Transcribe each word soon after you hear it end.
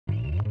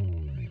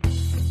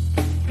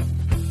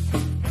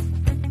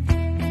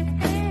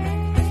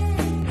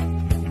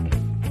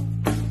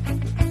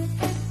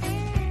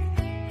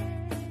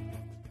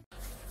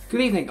Good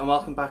evening and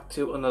welcome back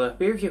to another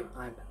beer review.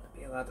 I'm Ben the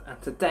Beer Lad,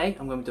 and today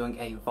I'm going to be doing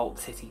a Vault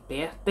City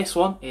beer. This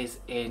one is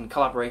in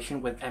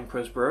collaboration with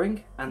Emperor's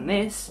Brewing, and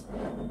this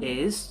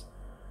is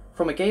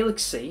from a Gaelic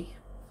sea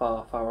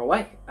far, far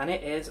away, and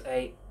it is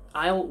a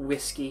Islay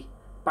whiskey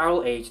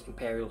barrel-aged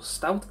Imperial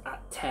Stout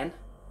at 10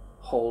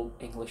 whole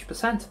English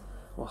 %,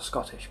 or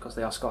Scottish, because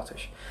they are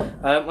Scottish.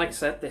 Like I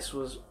said, this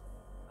was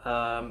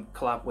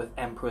collab with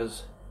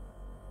Emperor's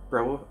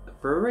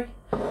Brewery?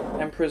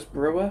 Emperor's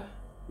Brewer?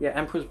 Yeah,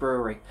 Emperor's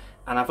Brewery.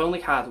 And I've only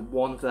had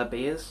one of their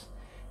beers.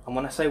 And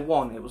when I say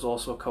one, it was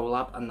also a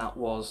collab, and that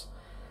was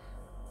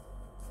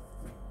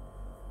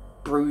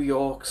Brew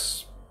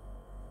York's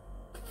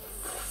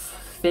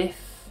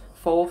fifth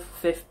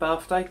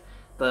birthday.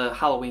 The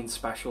Halloween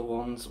special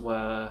ones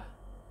were,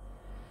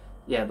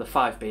 yeah, the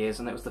 5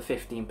 beers, and it was the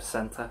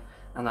 15%er,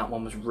 and that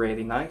one was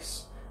really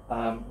nice.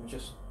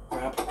 Just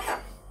grab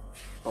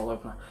all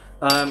over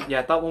now.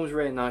 Yeah, that one was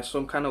really nice, so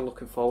I'm kind of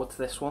looking forward to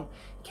this one.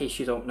 In case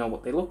you don't know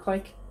what they look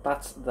like,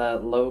 that's their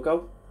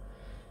logo.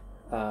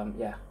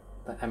 Yeah,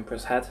 the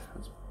Emperor's head.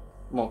 It's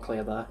more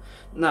clear there.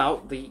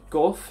 Now, the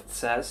Guff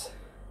says,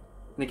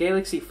 in the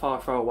Gaelic sea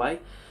far, far away,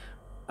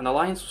 an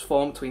alliance was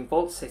formed between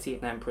Vault City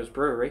and Emperor's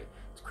Brewery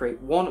to create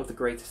one of the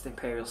greatest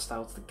Imperial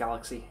Stouts the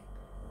galaxy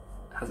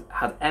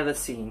had ever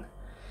seen.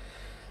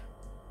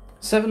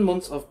 7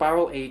 months of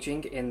barrel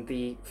aging in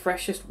the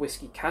freshest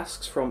whiskey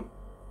casks from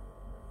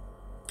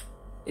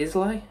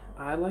Islay?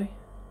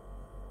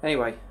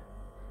 Anyway,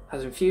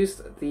 has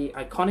infused the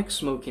iconic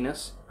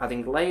smokiness,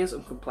 adding layers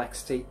of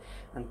complexity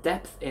and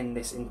depth in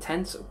this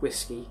intense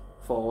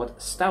whiskey-forward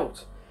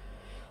stout.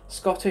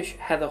 Scottish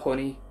heather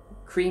honey,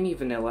 creamy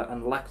vanilla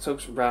and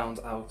lactose round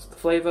out the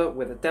flavour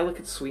with a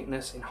delicate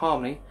sweetness in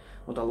harmony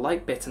with a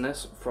light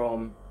bitterness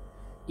from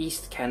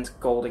East Kent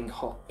Golding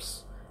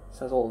hops. It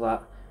says all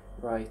that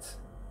right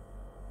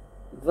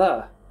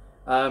there.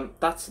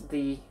 That's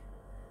the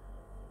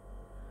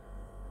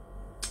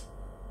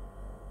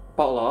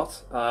bottle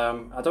art.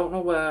 I don't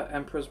know where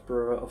Emperor's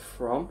Brewer are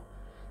from.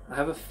 I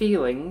have a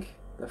feeling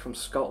they're from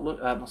Scotland,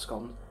 not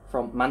Scotland,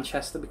 from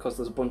Manchester, because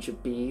there's a bunch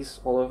of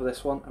bees all over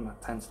this one, and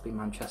that tends to be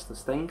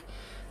Manchester's thing.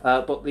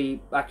 But the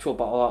actual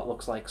bottle art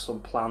looks like some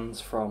plans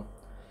from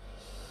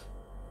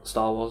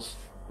Star Wars,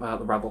 the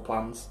Rebel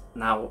plans.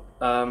 Now,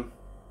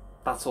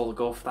 that's all the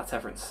guff, that's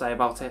everything to say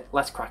about it.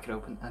 Let's crack it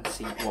open and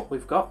see what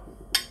we've got.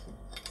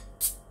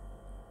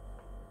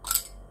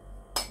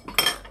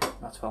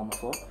 That's fell on the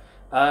floor.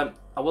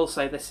 I will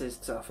say this is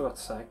to, I forgot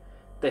to say,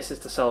 this is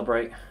to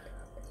celebrate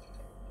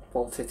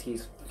Vault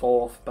City's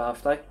 4th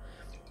birthday.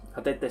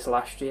 I did this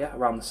last year,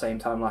 around the same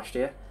time last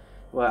year,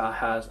 where I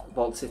had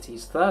Vault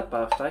City's 3rd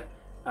birthday,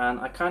 and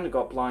I kind of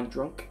got blind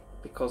drunk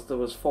because there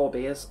was 3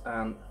 beers,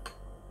 and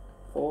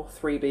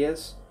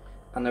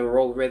they were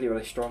all really,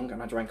 really strong,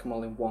 and I drank them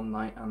all in one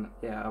night, and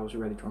yeah, I was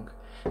really drunk,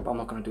 but I'm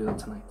not going to do that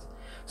tonight.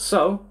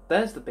 So,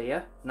 there's the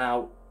beer.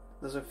 Now,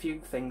 there's a few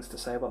things to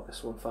say about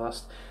this one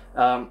first.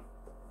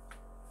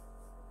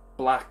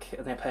 Black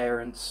in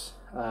appearance,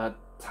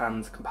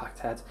 tanned, compact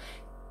head.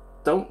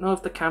 Don't know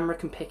if the camera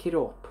can pick it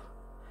up.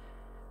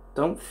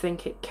 Don't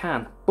think it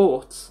can,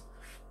 but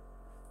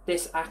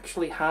this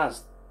actually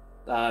has,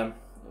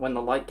 when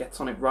the light gets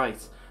on it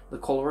right, the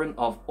colouring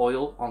of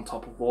oil on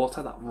top of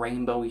water, that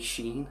rainbowy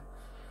sheen.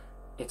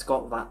 It's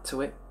got that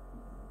to it,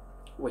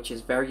 which is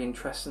very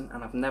interesting,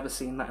 and I've never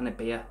seen that in a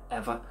beer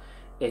ever.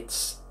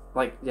 It's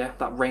like, yeah,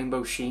 that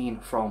rainbow sheen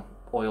from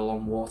oil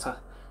on water.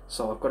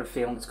 So I've got a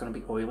feeling it's going to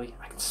be oily.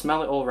 I can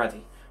smell it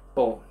already,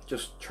 but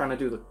just trying to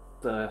do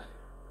the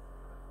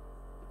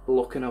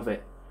looking of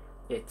it,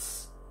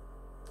 it's,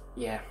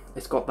 yeah,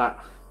 it's got that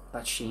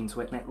sheen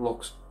to it, and it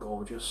looks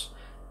gorgeous.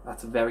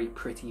 That's a very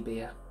pretty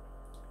beer.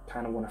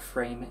 Kind of want to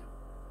frame it,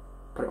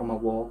 put it on my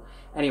wall.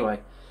 Anyway,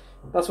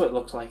 that's what it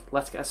looks like.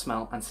 Let's get a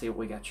smell and see what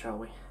we get, shall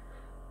we?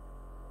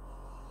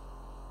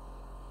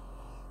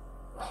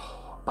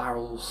 Oh,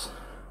 barrels.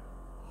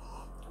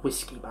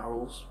 Whiskey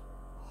barrels.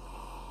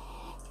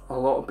 A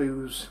lot of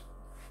booze.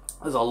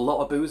 There's a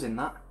lot of booze in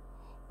that.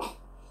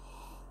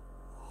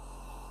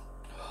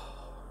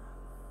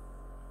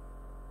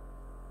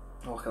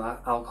 Look at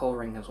that alcohol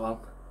ring as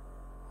well.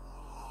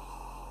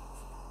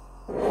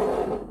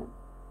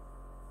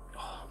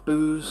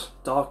 Booze,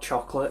 dark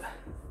chocolate,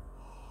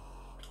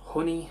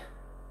 honey,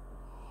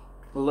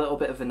 a little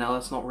bit of vanilla.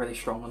 It's not really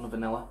strong on the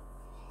vanilla.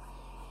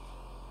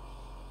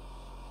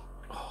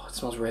 Oh, it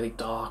smells really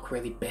dark,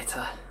 really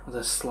bitter, with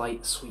a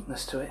slight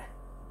sweetness to it.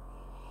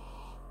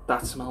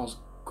 That smells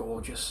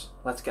gorgeous.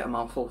 Let's get a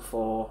mouthful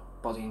for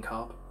body and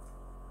carb.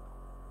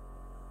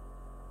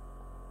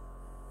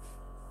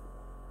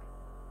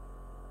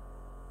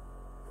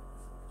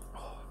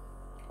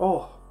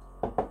 Oh,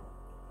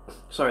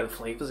 sorry, the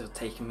flavours are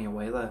taking me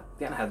away there.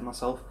 Getting ahead of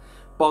myself.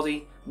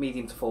 Body,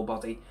 medium to full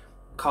body.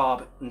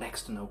 Carb,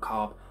 next to no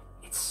carb.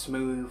 It's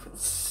smooth,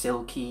 it's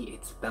silky,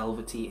 it's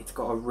velvety. It's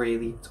got a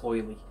really, it's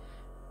oily.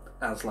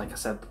 As like I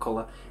said, the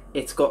colour.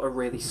 It's got a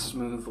really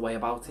smooth way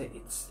about it.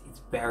 It's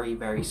very,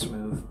 very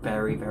smooth.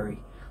 Very,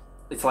 very.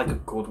 It's like a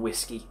good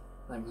whiskey.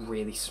 Like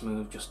really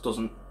smooth. Just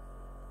doesn't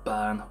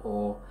burn,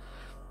 or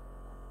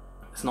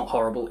it's not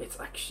horrible. It's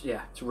actually,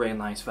 yeah, it's really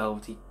nice,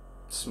 velvety,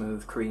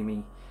 smooth,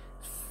 creamy,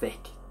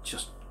 thick,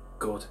 just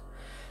good.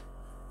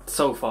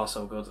 So far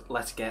so good.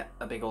 Let's get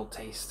a big old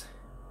taste.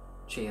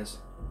 Cheers.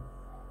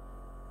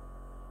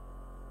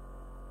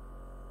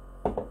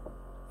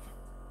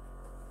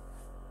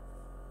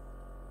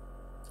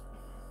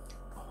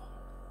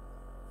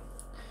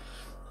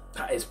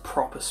 That is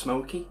proper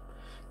smoky.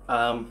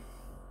 It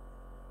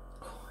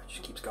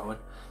just keeps going.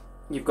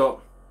 You've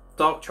got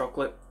dark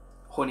chocolate,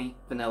 honey,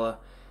 vanilla,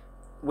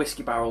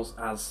 whiskey barrels,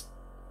 as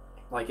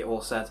like it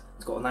all said.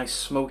 It's got a nice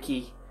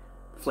smoky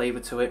flavour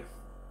to it,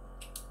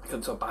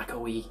 good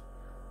tobacco-y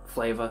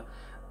flavour.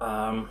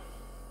 That's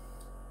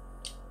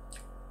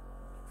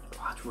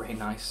really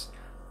nice.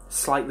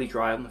 Slightly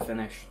dry on the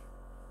finish,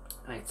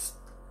 and it's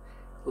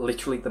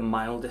literally the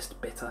mildest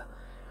bitter.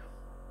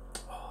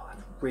 Oh,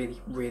 that's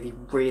really, really,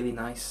 really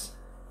nice.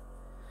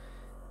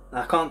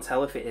 Now, I can't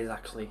tell if it is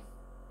actually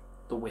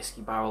the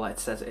whiskey barrel that it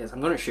says it is.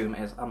 I'm going to assume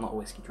it is. I'm not a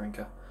whiskey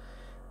drinker,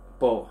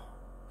 but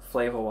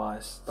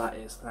flavour-wise, that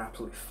is an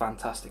absolutely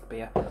fantastic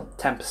beer.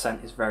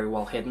 10% is very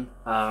well hidden.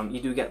 You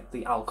do get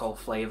the alcohol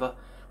flavour,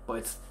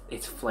 but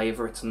it's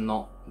flavour. It's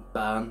not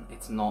burn.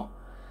 It's not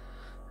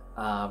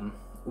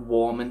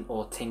warming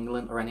or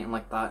tingling or anything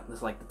like that.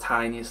 There's like the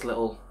tiniest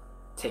little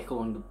tickle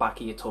on the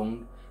back of your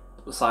tongue.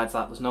 Besides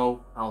that, there's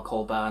no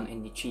alcohol burn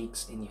in your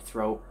cheeks, in your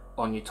throat,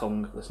 on your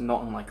tongue. There's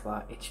nothing like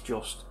that. It's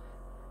just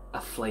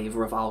a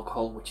flavour of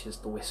alcohol, which is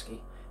the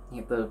whiskey.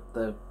 You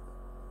get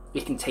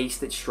you can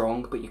taste it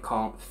strong, but you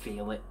can't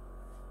feel it,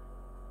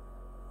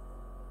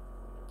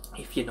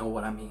 if you know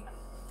what I mean.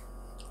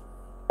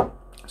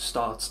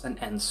 Starts and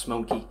ends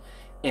smoky.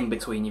 In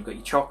between, you've got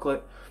your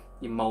chocolate,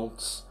 your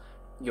malts,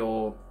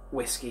 your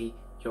whiskey,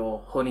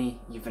 your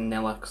honey, your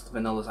vanilla, because the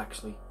vanilla is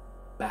actually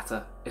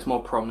better. It's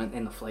more prominent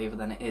in the flavour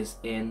than it is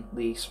in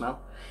the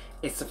smell.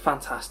 It's a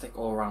fantastic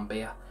all-round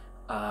beer,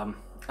 and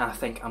I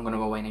think I'm going to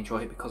go away and enjoy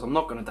it, because I'm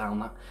not going to down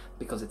that,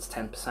 because it's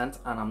 10%,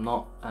 and I'm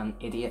not an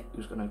idiot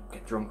who's going to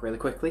get drunk really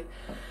quickly,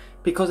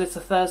 because it's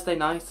a Thursday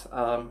night.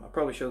 I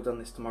probably should have done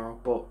this tomorrow,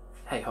 but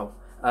hey ho.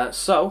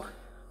 So,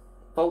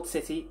 Vault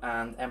City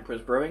and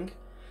Emperor's Brewing.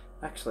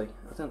 Actually,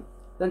 I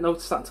didn't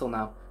notice that until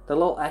now. The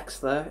little X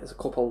there is a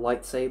couple of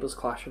lightsabers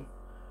clashing.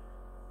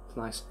 It's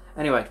nice.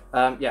 Anyway,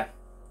 yeah.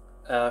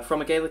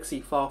 From a Gaelic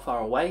sea far, far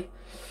away.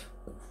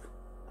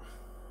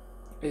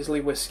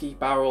 Islay Whiskey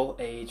Barrel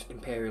Aged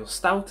Imperial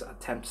Stout at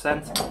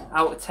 10%.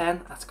 Out of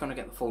 10, that's going to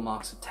get the full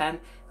marks of 10.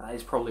 That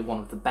is probably one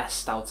of the best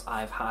stouts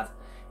I've had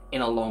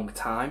in a long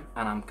time,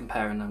 and I'm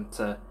comparing them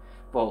to,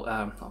 well,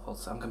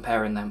 I'm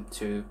comparing them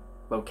to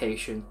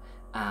Vocation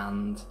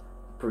and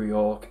Brew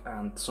York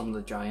and some of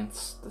the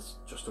giants. That's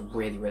just a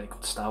really, really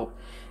good stout.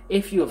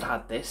 If you have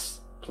had this,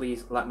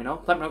 please let me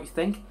know. Let me know what you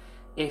think.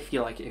 If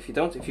you like it, if you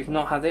don't, if you've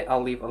not had it,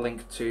 I'll leave a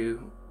link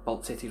to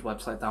Vault City's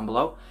website down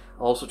below.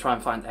 I'll also try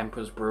and find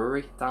Emperor's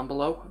Brewery down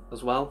below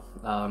as well.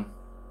 I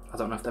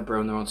don't know if they're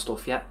brewing their own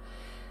stuff yet.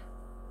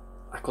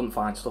 I couldn't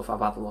find stuff. I've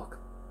had a look.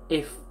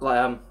 If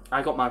I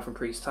got mine from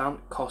Priesttown,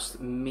 it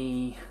cost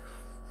me,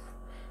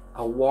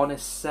 I want to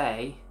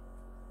say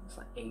it's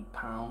like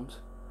 £8.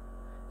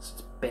 So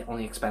it's a bit on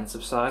the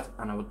expensive side,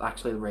 and I would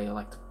actually really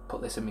like to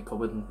put this in my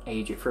cupboard and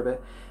age it for a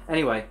bit.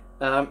 Anyway,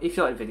 if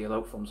you like the video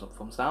though, thumbs up,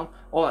 thumbs down,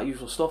 all that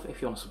usual stuff.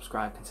 If you want to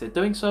subscribe, consider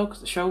doing so,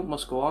 because the show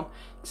must go on,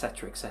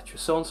 etc, etc,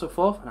 so on and so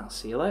forth, and I'll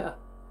see you later.